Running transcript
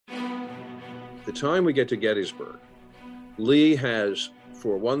the time we get to Gettysburg, Lee has,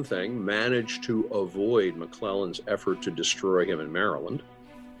 for one thing, managed to avoid McClellan's effort to destroy him in Maryland.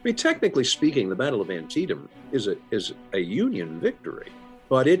 I mean, technically speaking, the Battle of Antietam is a Union victory,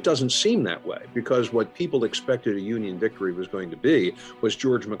 but it doesn't seem that way, because what people expected a Union victory was going to be was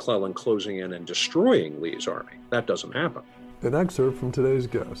George McClellan closing in and destroying Lee's army. That doesn't happen. An excerpt from today's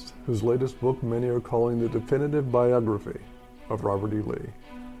guest, whose latest book many are calling the definitive biography of Robert E. Lee.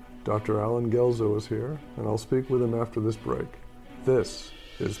 Dr. Allen Guelzo is here, and I'll speak with him after this break. This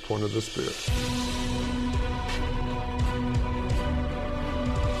is Point of the Spear.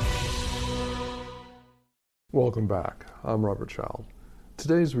 Welcome back. I'm Robert Schall.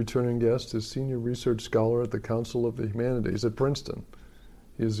 Today's returning guest is Senior Research Scholar at the Council of the Humanities at Princeton.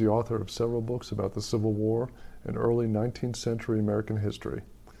 He is the author of several books about the Civil War and early 19th century American history.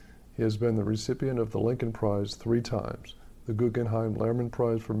 He has been the recipient of the Lincoln Prize 3 times, the Guggenheim Lehrman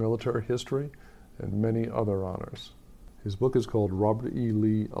Prize for Military History, and many other honors. His book is called Robert E.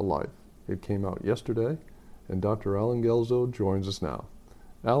 Lee, A Life. It came out yesterday, and Dr. Allen Guelzo joins us now.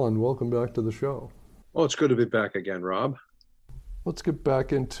 Allen, welcome back to the show. Well, it's good to be back again, Rob. Let's get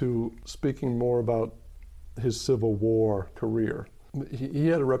back into speaking more about his Civil War career. He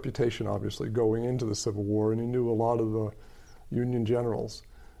had a reputation, obviously, going into the Civil War, and he knew a lot of the Union generals.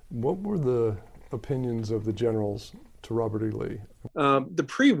 What were the opinions of the generals to Robert E. Lee? The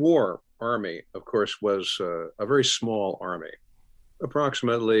pre-war army, of course, was a very small army,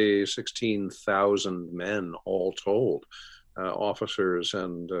 approximately 16,000 men all told, officers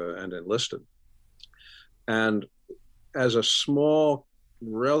and enlisted. And as a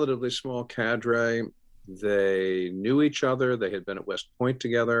relatively small cadre, they knew each other. They had been at West Point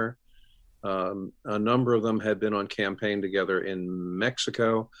together. A number of them had been on campaign together in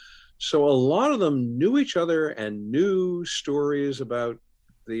Mexico. So a lot of them knew each other and knew stories about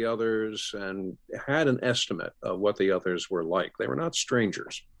the others and had an estimate of what the others were like. They were not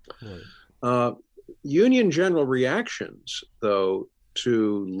strangers. Right. Union general reactions, though,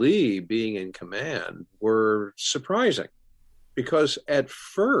 to Lee being in command were surprising, because at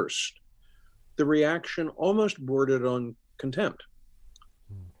first the reaction almost bordered on contempt.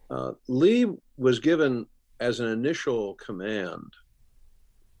 Lee was given, as an initial command,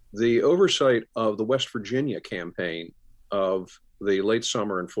 the oversight of the West Virginia campaign of the late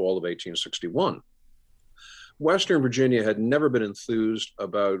summer and fall of 1861. Western Virginia had never been enthused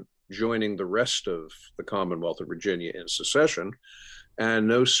about joining the rest of the Commonwealth of Virginia in secession, and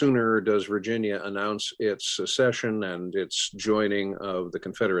no sooner does Virginia announce its secession and its joining of the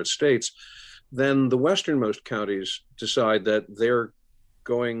Confederate States than the westernmost counties decide that they're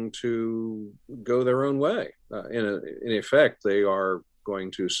going to go their own way. In effect, they are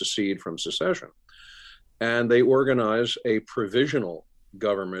going to secede from secession. And they organize a provisional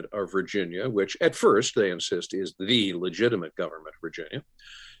government of Virginia, which at first they insist is the legitimate government of Virginia.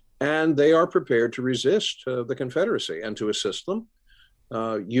 And they are prepared to resist the Confederacy, and to assist them.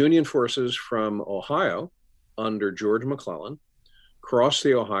 Union forces from Ohio under George McClellan crossed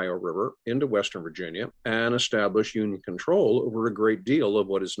the Ohio River into Western Virginia and established Union control over a great deal of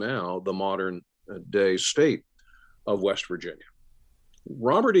what is now the modern day state of West Virginia.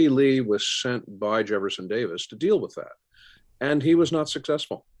 Robert E. Lee was sent by Jefferson Davis to deal with that, and he was not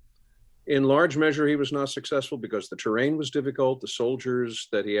successful. In large measure, he was not successful because the terrain was difficult. The soldiers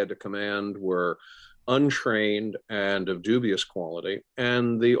that he had to command were untrained and of dubious quality,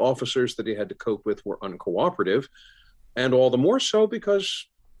 and the officers that he had to cope with were uncooperative, and all the more so because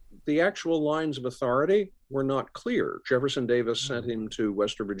the actual lines of authority were not clear. Jefferson Davis sent him to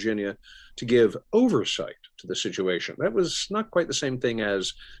Western Virginia to give oversight to the situation. That was not quite the same thing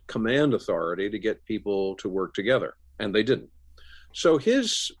as command authority to get people to work together, and they didn't. So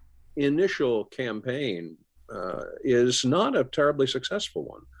his initial campaign is not a terribly successful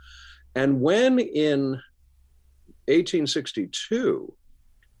one. And when in 1862,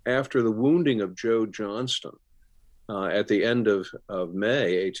 after the wounding of Joe Johnston, at the end of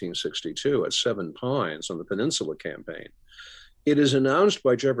May 1862 at Seven Pines on the Peninsula Campaign, it is announced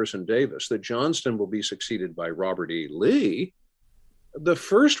by Jefferson Davis that Johnston will be succeeded by Robert E. Lee. The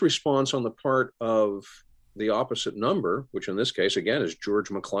first response on the part of the opposite number, which in this case, again, is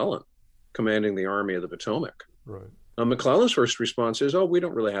George McClellan, commanding the Army of the Potomac. Right. McClellan's first response is, we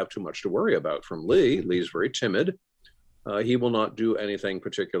don't really have too much to worry about from Lee. Lee's very timid. He will not do anything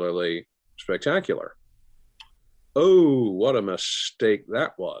particularly spectacular. Oh, what a mistake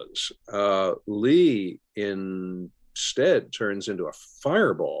that was. Lee instead turns into a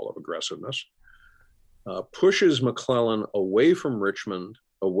fireball of aggressiveness, pushes McClellan away from Richmond,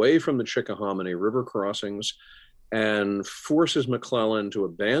 away from the Chickahominy River crossings, and forces McClellan to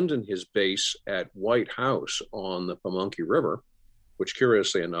abandon his base at White House on the Pamunkey River, which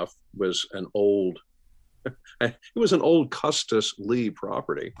curiously enough was an old Custis Lee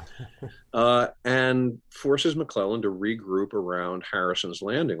property, and forces McClellan to regroup around Harrison's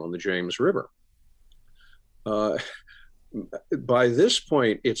Landing on the James River. By this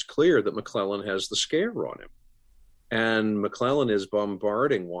point, it's clear that McClellan has the scare on him. And McClellan is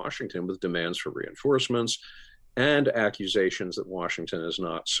bombarding Washington with demands for reinforcements and accusations that Washington is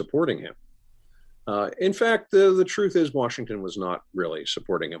not supporting him. In fact, the truth is Washington was not really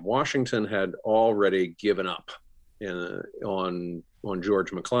supporting him. Washington had already given up on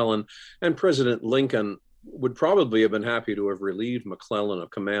George McClellan, and President Lincoln would probably have been happy to have relieved McClellan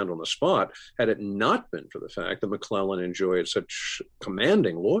of command on the spot had it not been for the fact that McClellan enjoyed such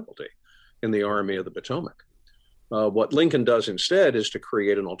commanding loyalty in the Army of the Potomac. What Lincoln does instead is to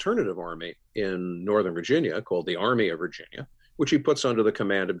create an alternative army in Northern Virginia called the Army of Virginia, which he puts under the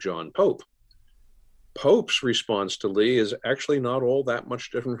command of John Pope. Pope's response to Lee is actually not all that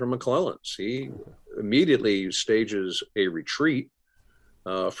much different from McClellan's. He immediately stages a retreat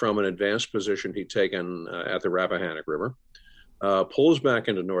from an advanced position he'd taken at the Rappahannock River, pulls back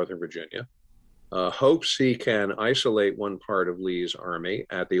into Northern Virginia, hopes he can isolate one part of Lee's army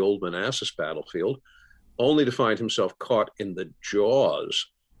at the Old Manassas battlefield, only to find himself caught in the jaws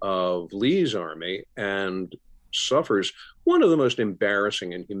of Lee's army and suffers one of the most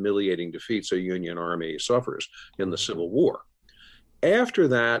embarrassing and humiliating defeats a Union army suffers in the Civil War. After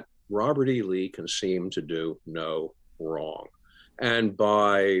that, Robert E. Lee can seem to do no wrong. And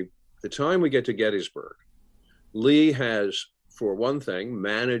by the time we get to Gettysburg, Lee has, for one thing,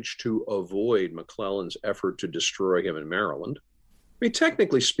 managed to avoid McClellan's effort to destroy him in Maryland. I mean,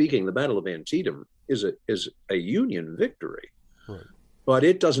 technically speaking, the Battle of Antietam is a Union victory. Right. But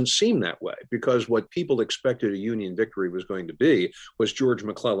it doesn't seem that way, because what people expected a Union victory was going to be was George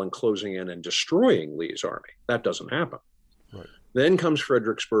McClellan closing in and destroying Lee's army. That doesn't happen. Right. Then comes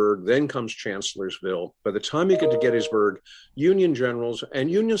Fredericksburg, then comes Chancellorsville. By the time you get to Gettysburg, Union generals and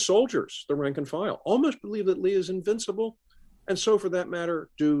Union soldiers, the rank and file, almost believe that Lee is invincible. And so, for that matter,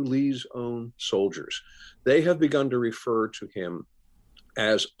 do Lee's own soldiers. They have begun to refer to him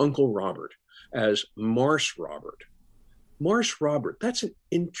as Uncle Robert, as Marse Robert. Marse Robert, that's an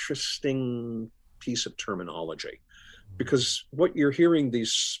interesting piece of terminology, because what you're hearing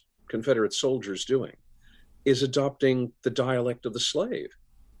these Confederate soldiers doing is adopting the dialect of the slave.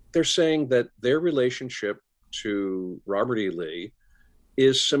 They're saying that their relationship to Robert E. Lee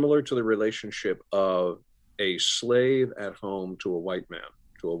is similar to the relationship of a slave at home to a white man,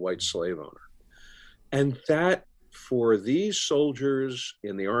 to a white slave owner. And that, for these soldiers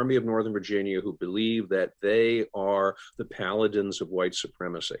in the Army of Northern Virginia who believe that they are the paladins of white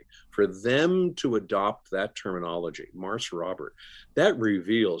supremacy, for them to adopt that terminology, Marse Robert, that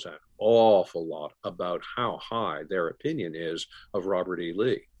reveals an awful lot about how high their opinion is of Robert E.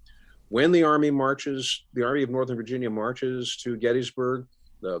 Lee. When the Army marches, the Army of Northern Virginia marches to Gettysburg,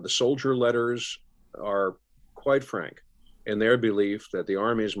 the soldier letters are quite frank in their belief that the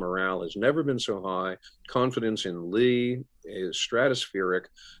Army's morale has never been so high, confidence in Lee is stratospheric,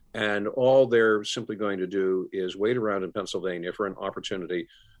 and all they're simply going to do is wait around in Pennsylvania for an opportunity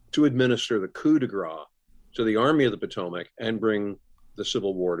to administer the coup de grace to the Army of the Potomac and bring the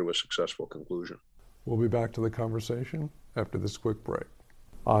Civil War to a successful conclusion. We'll be back to the conversation after this quick break.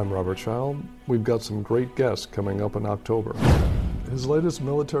 I'm Robert Child. We've got some great guests coming up in October. His latest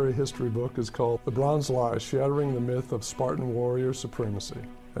military history book is called The Bronze Lie, Shattering the Myth of Spartan Warrior Supremacy.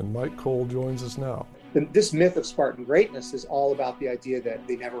 And Mike Cole joins us now. This myth of Spartan greatness is all about the idea that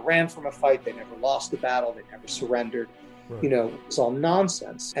they never ran from a fight, they never lost a battle, they never surrendered. Right. It's all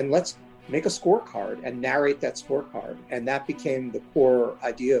nonsense. And let's make a scorecard and narrate that scorecard. And that became the core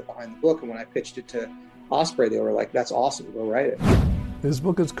idea behind the book. And when I pitched it to Osprey, they were like, that's awesome, go write it. His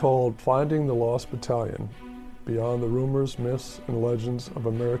book is called Finding the Lost Battalion, Beyond the Rumors, Myths, and Legends of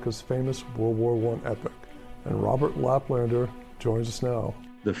America's Famous World War I Epic. And Robert Laplander joins us now.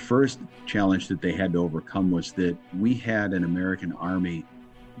 The first challenge that they had to overcome was that we had an American army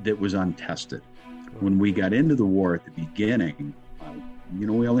that was untested. When we got into the war at the beginning,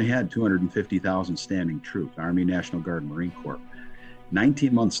 we only had 250,000 standing troops, Army, National Guard, Marine Corps.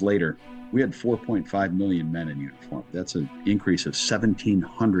 19 months later, we had 4.5 million men in uniform. That's an increase of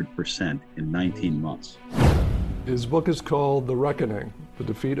 1,700% in 19 months. His book is called The Reckoning, The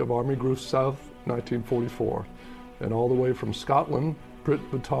Defeat of Army Group South, 1944. And all the way from Scotland, Prit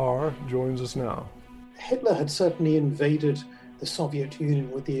Buttar joins us now. Hitler had certainly invaded the Soviet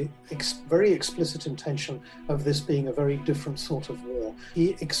Union with the very explicit intention of this being a very different sort of war.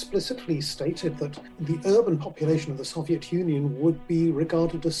 He explicitly stated that the urban population of the Soviet Union would be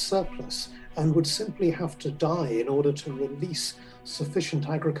regarded as surplus and would simply have to die in order to release sufficient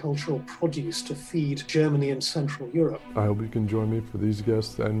agricultural produce to feed Germany and Central Europe. I hope you can join me for these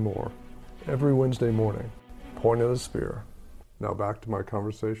guests and more every Wednesday morning. Point of the Spear. Now back to my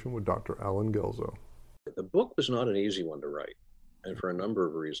conversation with Dr. Allen Guelzo. The book was not an easy one to write, and for a number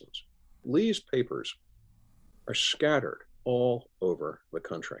of reasons. Lee's papers are scattered all over the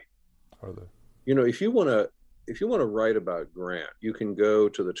country. Are they? You know, if you want to write about Grant, you can go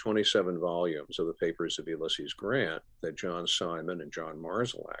to the 27 volumes of the papers of Ulysses Grant that John Simon and John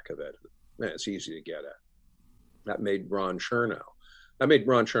Marszalek have edited. Man, it's easy to get at. That made Ron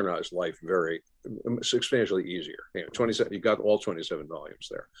Chernow's life very substantially easier. You know, 27. You got all 27 volumes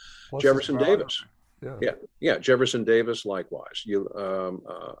there. Plus Jefferson Davis. Yeah. Jefferson Davis, likewise.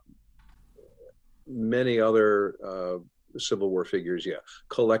 Many other Civil War figures.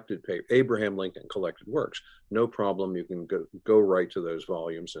 Collected paper. Abraham Lincoln, collected works. No problem. You can go right to those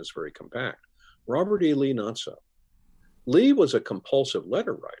volumes, and it's very compact. Robert E. Lee, not so. Lee was a compulsive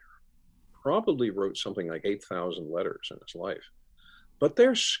letter writer. Probably wrote something like 8,000 letters in his life, but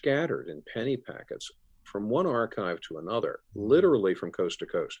they're scattered in penny packets from one archive to another, literally from coast to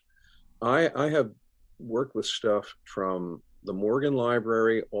coast. I have worked with stuff from the Morgan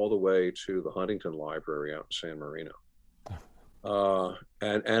Library all the way to the Huntington Library out in San Marino.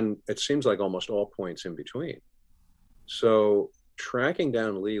 And it seems like almost all points in between. So tracking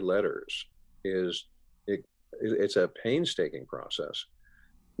down Lee letters it's a painstaking process,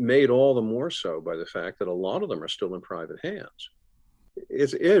 made all the more so by the fact that a lot of them are still in private hands.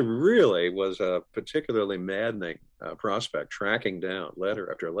 It really was a particularly maddening prospect, tracking down letter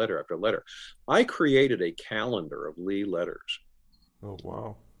after letter after letter. I created a calendar of Lee letters. Oh,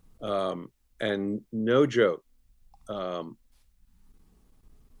 wow. And no joke,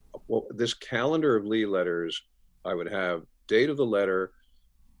 this calendar of Lee letters, I would have date of the letter,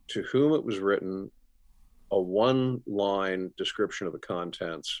 to whom it was written, a one-line description of the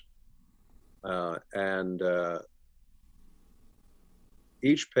contents, and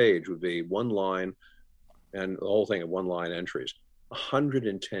each page would be one line, and the whole thing in one-line entries.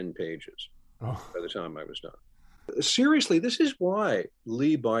 110 pages by the time I was done. Seriously, this is why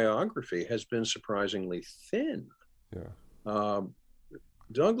Lee biography has been surprisingly thin. Yeah.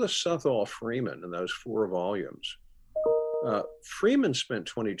 Douglas Southall Freeman, in those 4 volumes, Freeman spent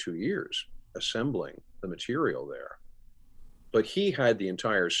 22 years assembling the material there, but he had the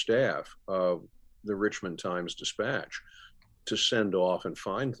entire staff of the Richmond Times-Dispatch to send off and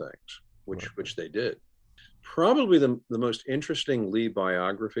find things, which they did. Probably the most interesting Lee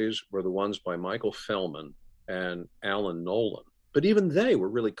biographies were the ones by Michael Fellman and Alan Nolan, but even they were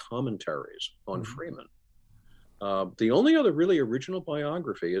really commentaries on Freeman. The only other really original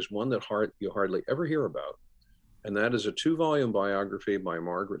biography is one that you hardly ever hear about, and that is a 2-volume biography by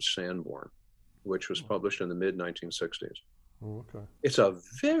Margaret Sanborn, which was published in the mid-1960s. Oh, okay. It's a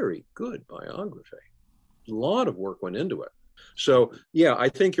very good biography. A lot of work went into it. So, yeah, I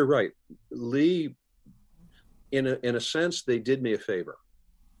think you're right. Lee, in a sense, they did me a favor,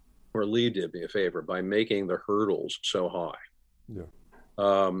 or Lee did me a favor by making the hurdles so high. Yeah.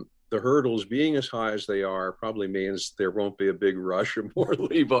 The hurdles being as high as they are probably means there won't be a big rush of more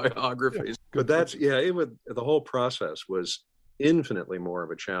Lee biographies. But the whole process was infinitely more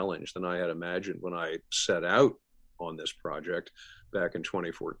of a challenge than I had imagined when I set out on this project back in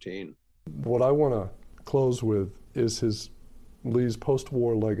 2014. What I want to close with is Lee's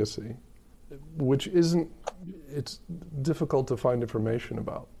post-war legacy, which it's difficult to find information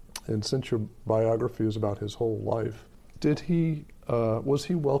about. And since your biography is about his whole life, was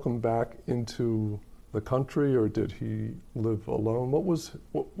he welcomed back into the country, or did he live alone?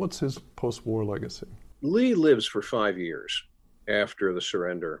 What's his post-war legacy? Lee lives for 5 years after the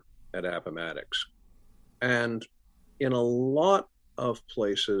surrender at Appomattox. And in a lot of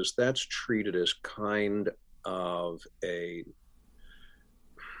places, that's treated as kind of an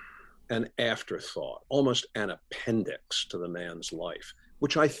afterthought, almost an appendix to the man's life,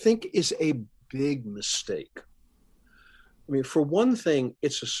 which I think is a big mistake. I mean, for one thing,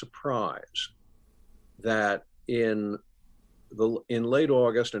 it's a surprise that in late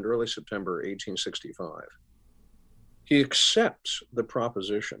August and early September 1865, he accepts the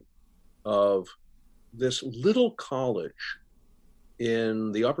proposition of this little college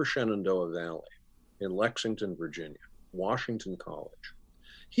in the upper Shenandoah Valley in Lexington, Virginia, Washington College.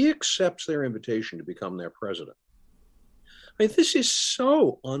 He accepts their invitation to become their president. I mean, this is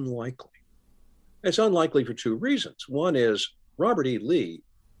so unlikely. It's unlikely for 2 reasons. One is, Robert E. Lee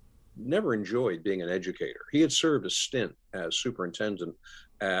never enjoyed being an educator. He had served a stint as superintendent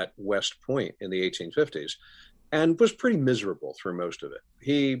at West Point in the 1850s and was pretty miserable through most of it.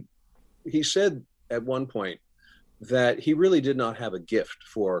 He said at one point that he really did not have a gift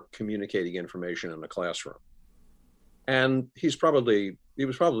for communicating information in a classroom. And he was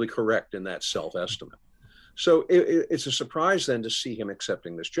probably correct in that self-estimate. So it's a surprise then to see him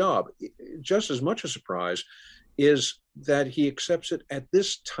accepting this job. Just as much a surprise is that he accepts it at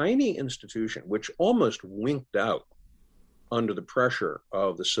this tiny institution, which almost winked out under the pressure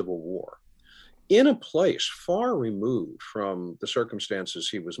of the Civil War, in a place far removed from the circumstances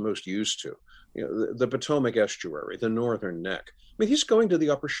he was most used to. You know, the Potomac Estuary, the Northern Neck. I mean, he's going to the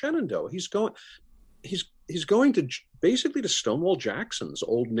Upper Shenandoah. He's going to basically to Stonewall Jackson's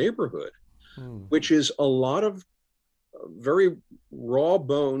old neighborhood, which is a lot of very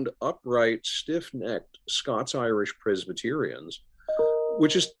raw-boned, upright, stiff-necked Scots-Irish Presbyterians,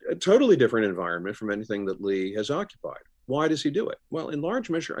 which is a totally different environment from anything that Lee has occupied. Why does he do it? Well, in large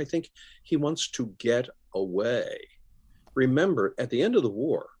measure, I think he wants to get away. Remember, at the end of the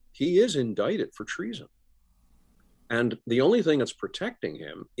war, he is indicted for treason. And the only thing that's protecting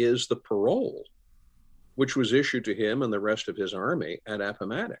him is the parole, which was issued to him and the rest of his army at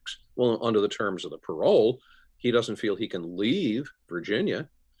Appomattox. Well, under the terms of the parole, he doesn't feel he can leave Virginia.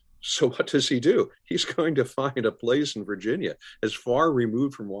 So what does he do? He's going to find a place in Virginia as far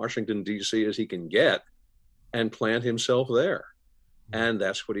removed from Washington, D.C. as he can get and plant himself there. And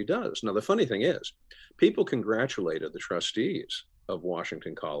that's what he does. Now, the funny thing is, people congratulated the trustees of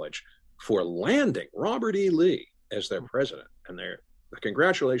Washington College for landing Robert E. Lee as their president. And the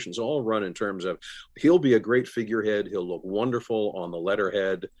congratulations all run in terms of, he'll be a great figurehead. He'll look wonderful on the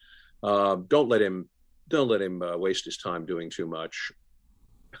letterhead. Don't let him waste his time doing too much.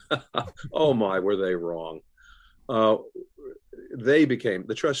 Oh my, were they wrong? The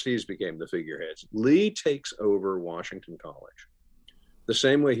trustees became the figureheads. Lee takes over Washington College the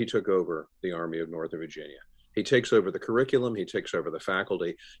same way he took over the Army of Northern Virginia. He takes over the curriculum, he takes over the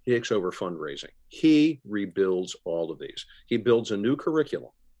faculty, he takes over fundraising. He rebuilds all of these. He builds a new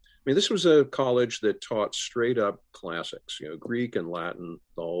curriculum. I mean, this was a college that taught straight up classics, you know, Greek and Latin,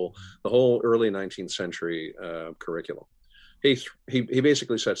 the whole early 19th century curriculum. He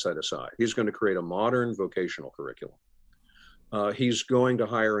basically sets that aside. He's going to create a modern vocational curriculum. He's going to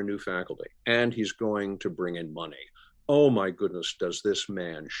hire a new faculty, and he's going to bring in money. Oh my goodness, does this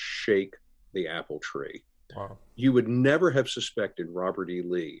man shake the apple tree? Wow. You would never have suspected Robert E.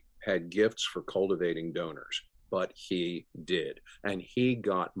 Lee had gifts for cultivating donors, but he did. And he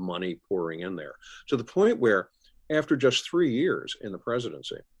got money pouring in there to the point where, after just 3 years in the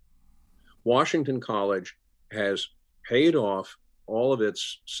presidency, Washington College has paid off all of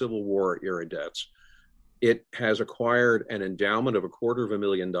its Civil War era debts. It has acquired an endowment of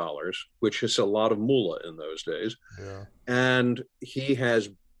 $250,000, which is a lot of moolah in those days. Yeah. And he has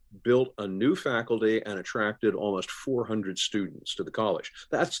built a new faculty and attracted almost 400 students to the college.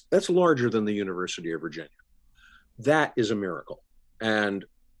 That's larger than the University of Virginia. That is a miracle. And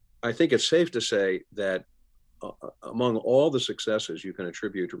I think it's safe to say that among all the successes you can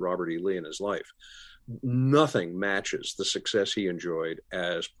attribute to Robert E. Lee in his life, nothing matches the success he enjoyed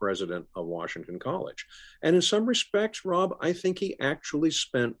as president of Washington College. And in some respects, Rob, I think he actually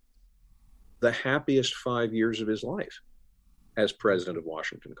spent the happiest 5 years of his life as president of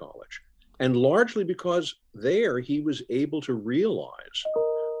Washington College. And largely because there he was able to realize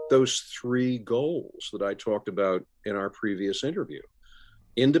those three goals that I talked about in our previous interview: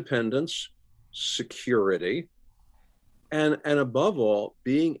 independence, security, and above all,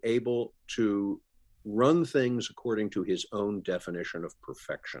 being able to run things according to his own definition of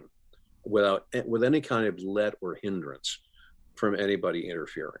perfection, with any kind of let or hindrance from anybody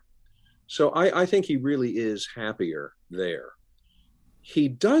interfering. So I think he really is happier there. He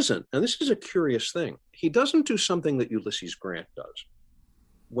doesn't, and this is a curious thing, he doesn't do something that Ulysses Grant does.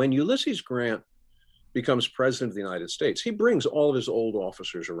 When Ulysses Grant becomes president of the United States, he brings all of his old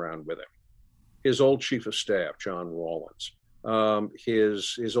officers around with him. His old chief of staff, John Rawlins,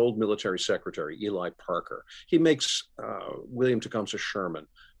 his old military secretary, Eli Parker. He makes William Tecumseh Sherman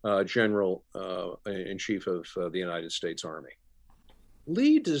general in chief of the United States Army.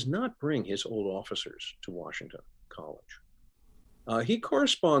 Lee does not bring his old officers to Washington College. He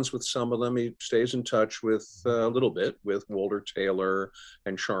corresponds with some of them. He stays in touch with a little bit with Walter Taylor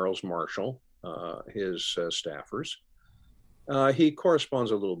and Charles Marshall, his staffers. He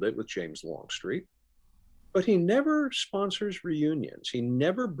corresponds a little bit with James Longstreet, but he never sponsors reunions. He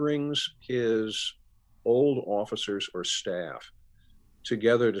never brings his old officers or staff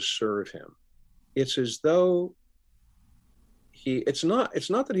together to serve him. It's as though it's not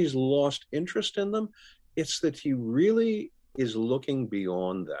that he's lost interest in them. It's that he really is looking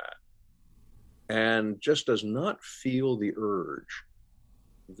beyond that and just does not feel the urge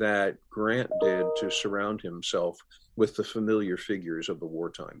that Grant did to surround himself with the familiar figures of the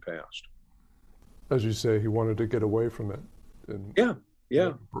wartime past. As you say, he wanted to get away from it and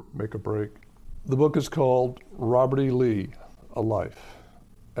make a break. The book is called Robert E. Lee, A Life.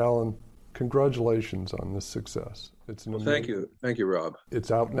 Alan, congratulations on this success. Thank you, Rob.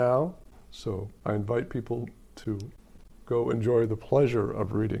 It's out now, so I invite people to go enjoy the pleasure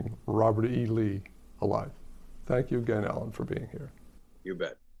of reading Robert E. Lee, A Life. Thank you again, Alan, for being here. You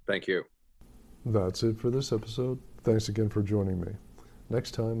bet. Thank you. That's it for this episode. Thanks again for joining me.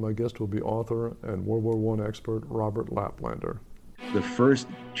 Next time, my guest will be author and World War I expert Robert Laplander. The first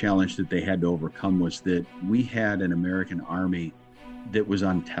challenge that they had to overcome was that we had an American army that was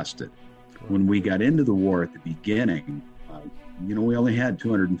untested. When we got into the war at the beginning, we only had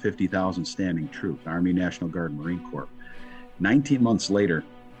 250,000 standing troops, Army, National Guard, Marine Corps. 19 months later,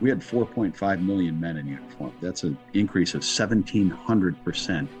 we had 4.5 million men in uniform. That's an increase of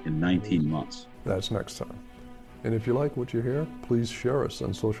 1,700% in 19 months. That's next time. And if you like what you hear, please share us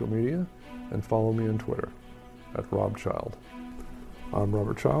on social media and follow me on Twitter @RobChild. I'm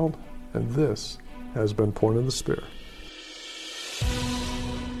Robert Child, and this has been Point of the Spear.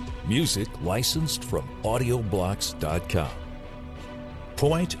 Music licensed from audioblocks.com.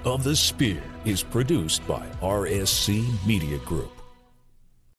 Point of the Spear is produced by RSC Media Group.